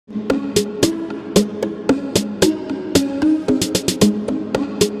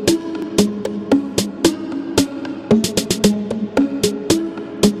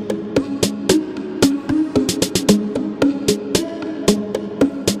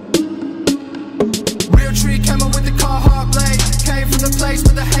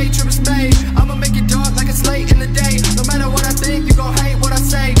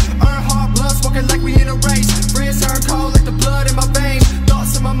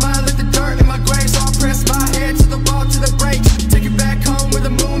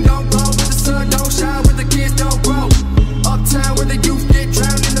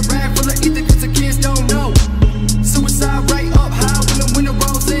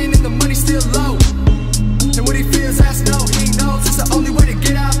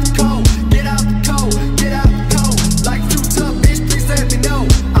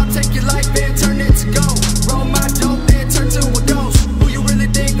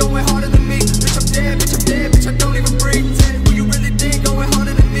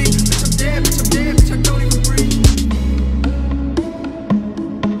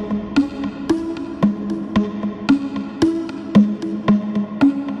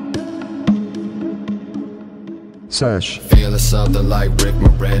Sash. Feeling something like Rick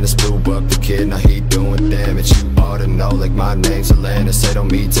Moranis, blew up the kid, now he doing damage. You ought to know, like my name's Atlanta. Say on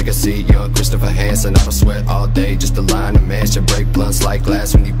me, take a seat, young Christopher Hansen. I don't sweat all day, just a line of mansion. Break blunts like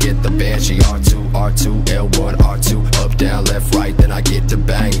glass when you get the banshee. R2, R2, L1, R2, up, down, left, right, then I get to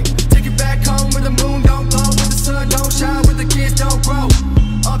banging. Take it back home where the moon don't glow, where the sun don't shine, where the kids don't grow.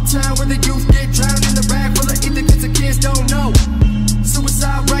 Uptown where the youth get drowned in the bag full of ether cause the kids don't know.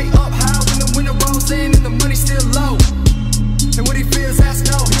 Suicide rate up high when the winter rolls in and the money still low. And what he feels, that's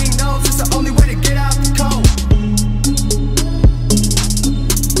no, he knows it's the only way to get out the cold.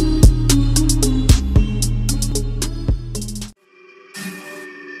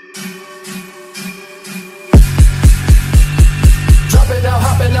 Dropping out,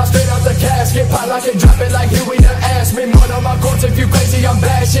 hopping out, straight out the casket. Pop like it, drop it like Huey to ask me. One on my course, if you crazy, I'm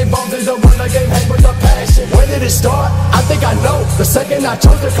bashing. Bones is the one that game hang with a passion. When did it start? I think I know. The second I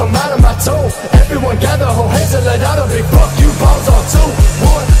chose to come out of my tomb. Everyone gather, hold hands and let out a big fuck you. Balls on 2,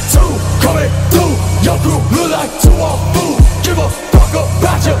 1, 2, coming through. Your crew look like 2 on food. Give a fuck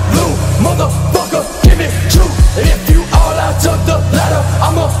about your loot, motherfucker, give it true. And if you all out to the ladder,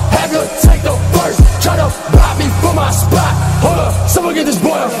 I'ma have you take the first. Try to rob me from my spot. Hold up, someone get this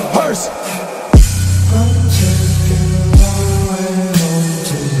boy a hearse.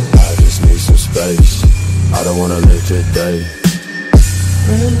 I just need some space. I don't wanna live today.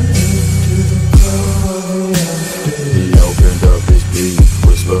 He opened up his beat,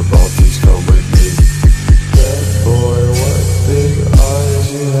 whisper bonkies, come with me. That boy, what big eyes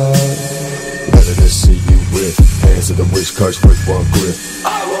you have. Better to see you with hands of the witch curse with one grip. I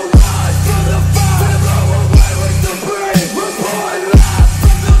will rise from the fire, blow away with the breeze. We're born live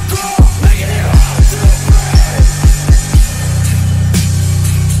from the core, making it hard to breathe.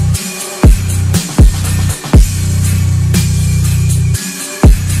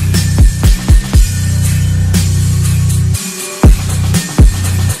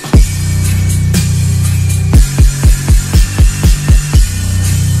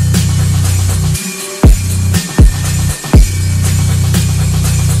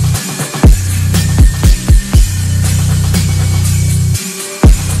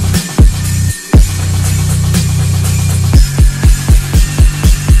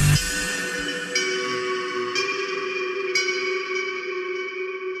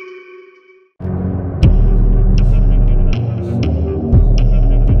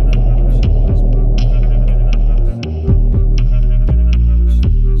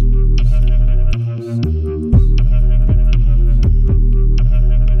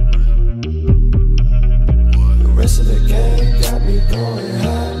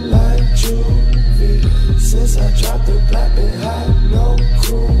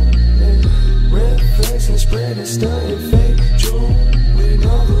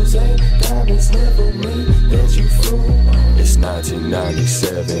 It's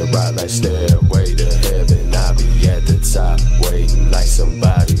 1997, right like Stairway to Heaven. I be at the top, waiting like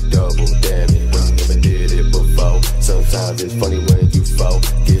somebody double damn it. When you never did it before, sometimes it's funny when you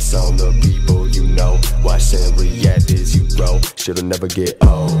focus on the people you know. Watch and react as you grow, should've never get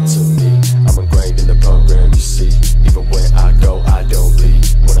old to me. I'm ingrained in the program, you see. Even when I go, I don't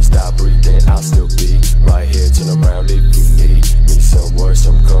leave. When I stop breathing, I'll still be right here. Turn around if you need me some work,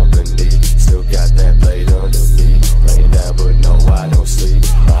 some company. Still got that blade under me, laying down but no, I don't sleep.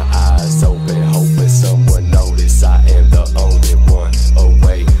 My eyes open, hoping someone notice I am the only one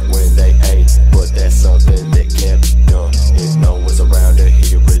away when they ain't. But that's something that can't be done. If no one's around to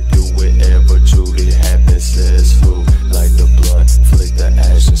hear it, do whatever truly happens. Says who? Like the blunt, flick the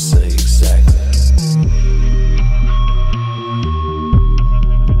ash and say exactly.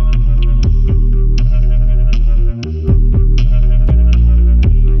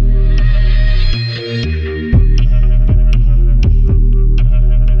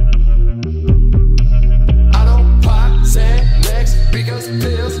 Because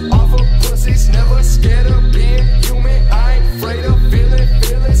pills off of pussies, never scared of being human. I ain't afraid of feeling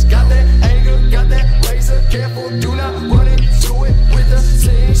feelings. Got that anger, got that razor. Careful, do not run into it with the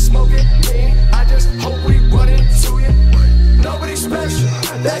scene. Smoking me, I just hope we run into you. Nobody special,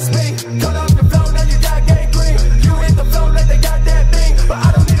 that's me. Cut off the flow, now you got gangrene. You hit the flow like they got that thing. But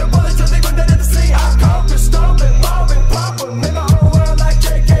I don't need a bullet to leave under the scene. I conquer, stomping, mobbing, popping. In my own world like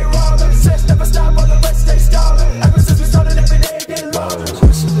J.K. Rowling. Sex never stop, while the rest stay stalling. Ever since we started, every day get low.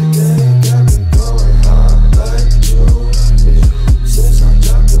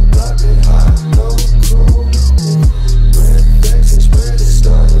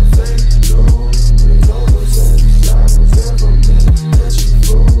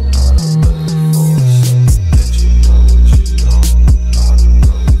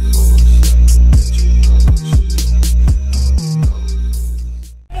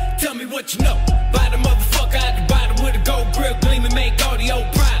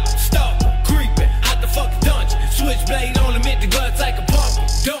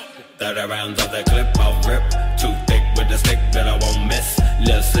 30 rounds off that clip, I'll rip. Too thick with the stick that I won't miss.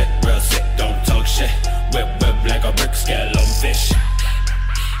 Lil' slick, real sick, don't talk shit. Whip, whip like a brick, scale on fish.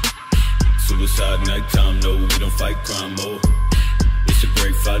 Suicide nighttime, no, we don't fight crime, oh. It's a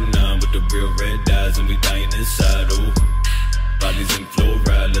great 5-9 with the real red eyes, and we dying inside, oh. Bodies in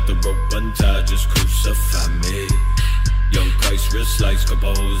fluoride, let the rope untie, just crucify me. Young Christ, wrist slice,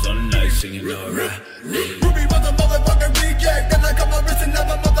 couple hoes on the night, singing alright. Ruby was a motherfucking reject, then I got my wrist and now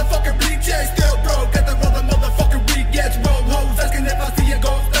my motherfucking reject. Still broke, got the other motherfucking rejects. Roll hoes, asking if I see a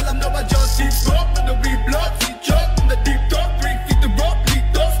ghost, tell them no, I just see smoke. When the weed blood, see choke, in the deep dark, 3 feet the rope, lead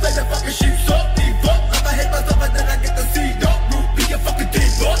dogs, play the fucking sheep, so deep up. I'ma hate myself and then I get the seed up. Ruby, a fucking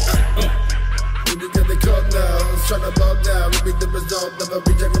deep up. Ruby got the cut now, tryna ball down. Ruby the result of a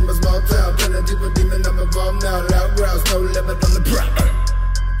reject from a small town. Turning to a demon, I'm involved now. Loud growls, no limit on the prop.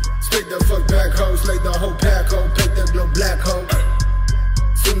 Straight the fuck back home, slay the whole pack home, take the glow black home.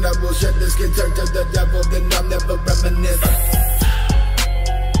 Soon I will shed the skin, turn to the devil, then I'll never reminisce.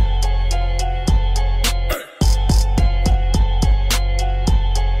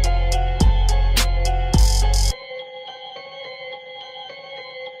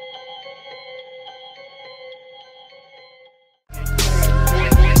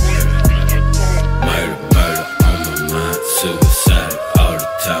 Suicide all the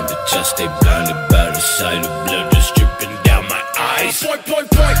time, but just stay blinded by the sight of blood that's dripping down my eyes. Point,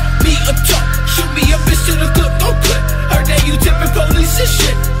 me up top, shoot me a bitch to the clip, don't clip. Heard that you tipping police and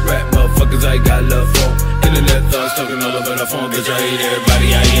shit. Rap motherfuckers I got love for. Internet thoughts talking all over the phone, bitch I hate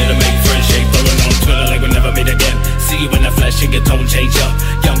everybody out here to make friends. Shake throwing on Twitter like we'll never meet again. See you in the flesh and your tone change up.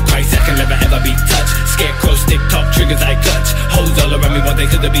 Young Christ, I can never ever be touched. Scarecrow stick talk triggers I clutch. Hoes all around me want they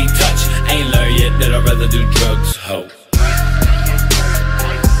could be touched. Ain't learned yet that I'd rather do drugs, ho.